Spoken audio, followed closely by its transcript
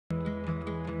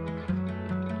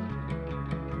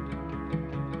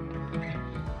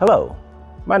Hello,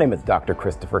 my name is Dr.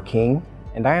 Christopher King,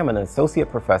 and I am an associate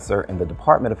professor in the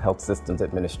Department of Health Systems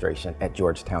Administration at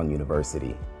Georgetown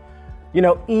University. You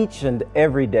know, each and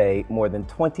every day, more than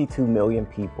 22 million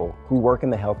people who work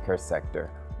in the healthcare sector,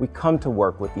 we come to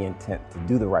work with the intent to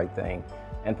do the right thing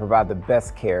and provide the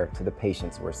best care to the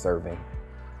patients we're serving.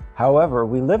 However,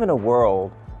 we live in a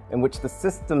world in which the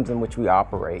systems in which we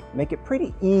operate make it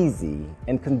pretty easy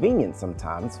and convenient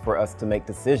sometimes for us to make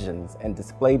decisions and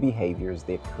display behaviors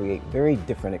that create very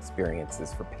different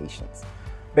experiences for patients,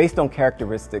 based on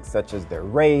characteristics such as their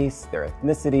race, their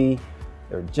ethnicity,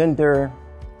 their gender,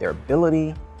 their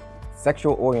ability,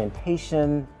 sexual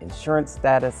orientation, insurance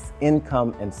status,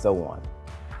 income, and so on.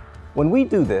 When we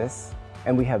do this,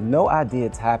 and we have no idea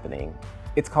it's happening,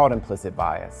 it's called implicit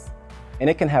bias, and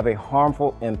it can have a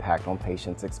harmful impact on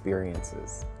patients'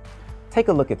 experiences. Take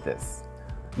a look at this.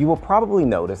 You will probably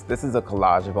notice this is a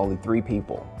collage of only 3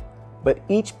 people, but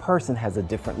each person has a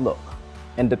different look,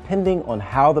 and depending on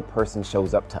how the person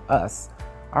shows up to us,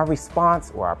 our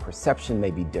response or our perception may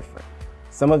be different.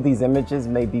 Some of these images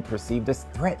may be perceived as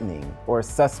threatening or a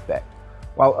suspect,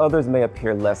 while others may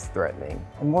appear less threatening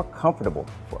and more comfortable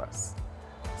for us.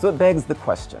 So it begs the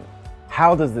question,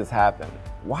 how does this happen?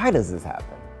 Why does this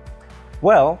happen?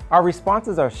 Well, our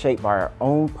responses are shaped by our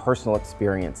own personal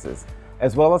experiences,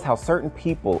 as well as how certain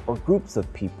people or groups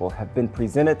of people have been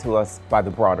presented to us by the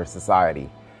broader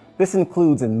society. This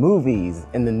includes in movies,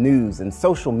 in the news, in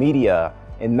social media,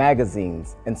 in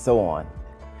magazines, and so on.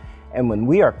 And when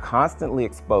we are constantly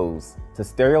exposed to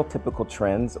stereotypical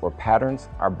trends or patterns,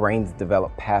 our brains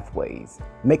develop pathways,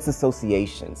 makes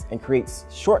associations, and creates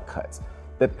shortcuts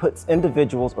that puts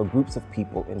individuals or groups of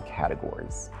people in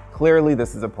categories. Clearly,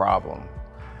 this is a problem.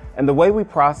 And the way we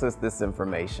process this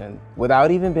information, without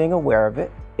even being aware of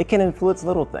it, it can influence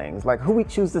little things like who we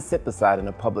choose to sit beside in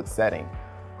a public setting,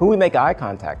 who we make eye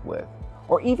contact with,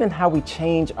 or even how we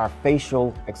change our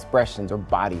facial expressions or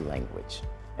body language.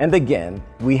 And again,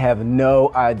 we have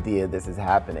no idea this is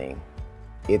happening.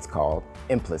 It's called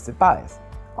implicit bias,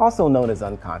 also known as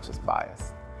unconscious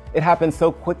bias. It happens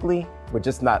so quickly, we're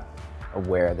just not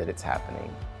aware that it's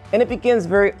happening. And it begins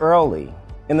very early.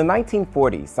 In the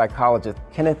 1940s, psychologists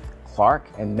Kenneth Clark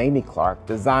and Mamie Clark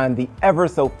designed the ever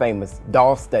so famous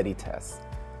doll study test.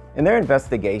 In their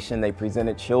investigation, they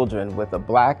presented children with a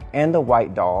black and a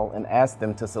white doll and asked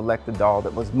them to select the doll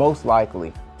that was most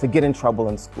likely to get in trouble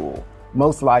in school,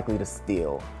 most likely to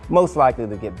steal, most likely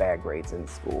to get bad grades in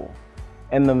school.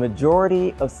 And the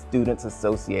majority of students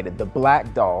associated the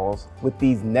black dolls with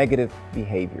these negative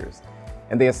behaviors,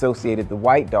 and they associated the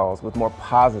white dolls with more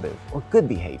positive or good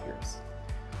behaviors.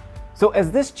 So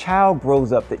as this child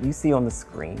grows up that you see on the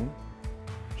screen,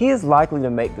 he is likely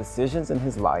to make decisions in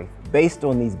his life based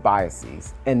on these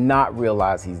biases and not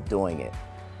realize he's doing it.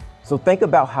 So think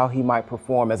about how he might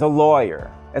perform as a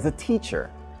lawyer, as a teacher,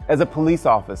 as a police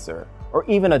officer, or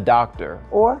even a doctor,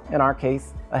 or in our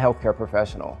case, a healthcare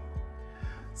professional.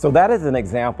 So that is an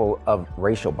example of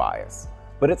racial bias,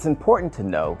 but it's important to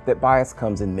know that bias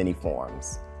comes in many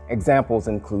forms. Examples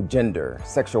include gender,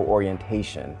 sexual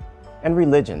orientation, and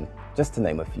religion, just to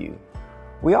name a few.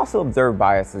 We also observe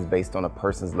biases based on a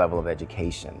person's level of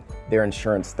education, their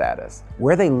insurance status,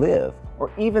 where they live, or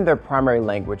even their primary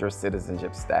language or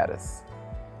citizenship status.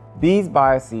 These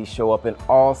biases show up in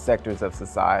all sectors of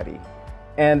society,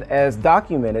 and as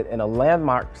documented in a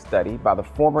landmark study by the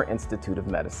former Institute of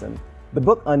Medicine, the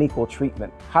book Unequal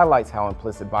Treatment highlights how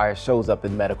implicit bias shows up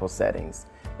in medical settings.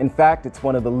 In fact, it's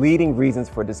one of the leading reasons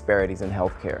for disparities in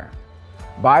healthcare.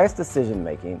 Biased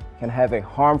decision-making can have a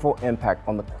harmful impact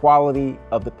on the quality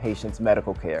of the patient's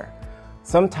medical care.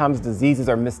 Sometimes diseases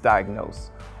are misdiagnosed,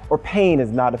 or pain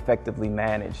is not effectively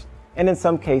managed. And in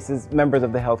some cases, members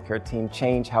of the healthcare team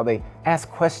change how they ask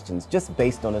questions just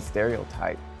based on a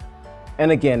stereotype.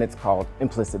 And again, it's called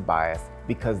implicit bias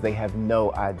because they have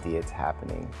no idea it's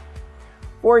happening.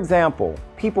 For example,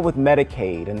 people with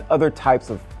Medicaid and other types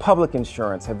of public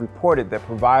insurance have reported that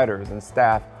providers and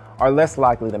staff are less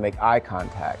likely to make eye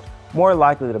contact, more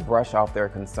likely to brush off their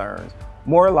concerns,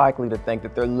 more likely to think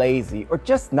that they're lazy or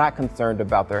just not concerned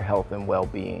about their health and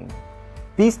well-being.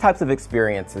 These types of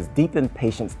experiences deepen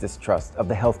patients' distrust of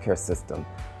the healthcare system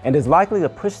and is likely to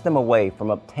push them away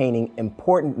from obtaining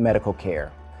important medical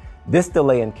care. This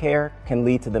delay in care can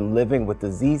lead to them living with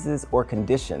diseases or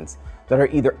conditions that are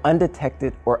either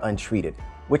undetected or untreated,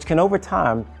 which can over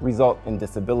time result in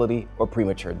disability or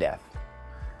premature death.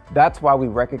 That's why we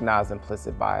recognize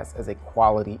implicit bias as a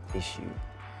quality issue.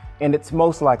 And it's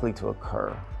most likely to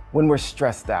occur when we're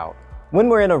stressed out, when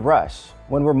we're in a rush,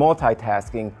 when we're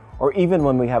multitasking, or even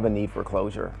when we have a need for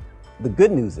closure. The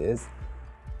good news is,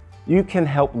 you can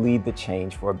help lead the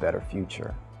change for a better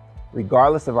future.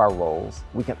 Regardless of our roles,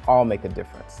 we can all make a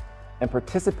difference. And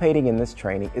participating in this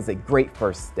training is a great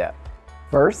first step.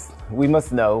 First, we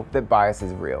must know that bias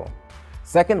is real.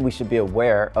 Second, we should be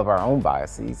aware of our own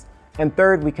biases. And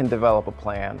third, we can develop a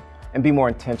plan and be more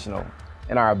intentional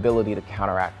in our ability to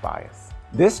counteract bias.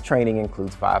 This training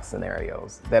includes 5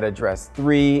 scenarios that address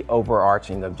 3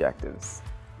 overarching objectives.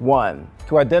 1,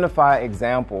 to identify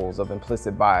examples of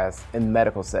implicit bias in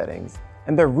medical settings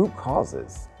and their root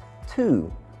causes.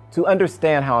 2, to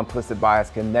understand how implicit bias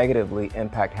can negatively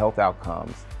impact health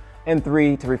outcomes. And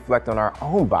 3, to reflect on our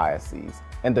own biases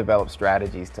and develop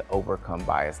strategies to overcome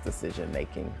biased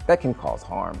decision-making that can cause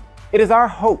harm. It is our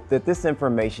hope that this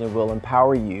information will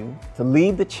empower you to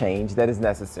lead the change that is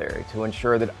necessary to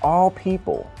ensure that all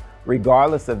people,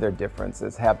 regardless of their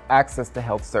differences, have access to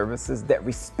health services that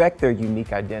respect their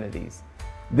unique identities.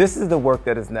 This is the work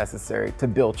that is necessary to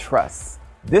build trust.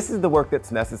 This is the work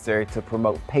that's necessary to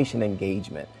promote patient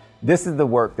engagement. This is the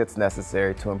work that's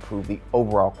necessary to improve the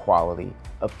overall quality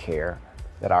of care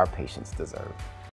that our patients deserve.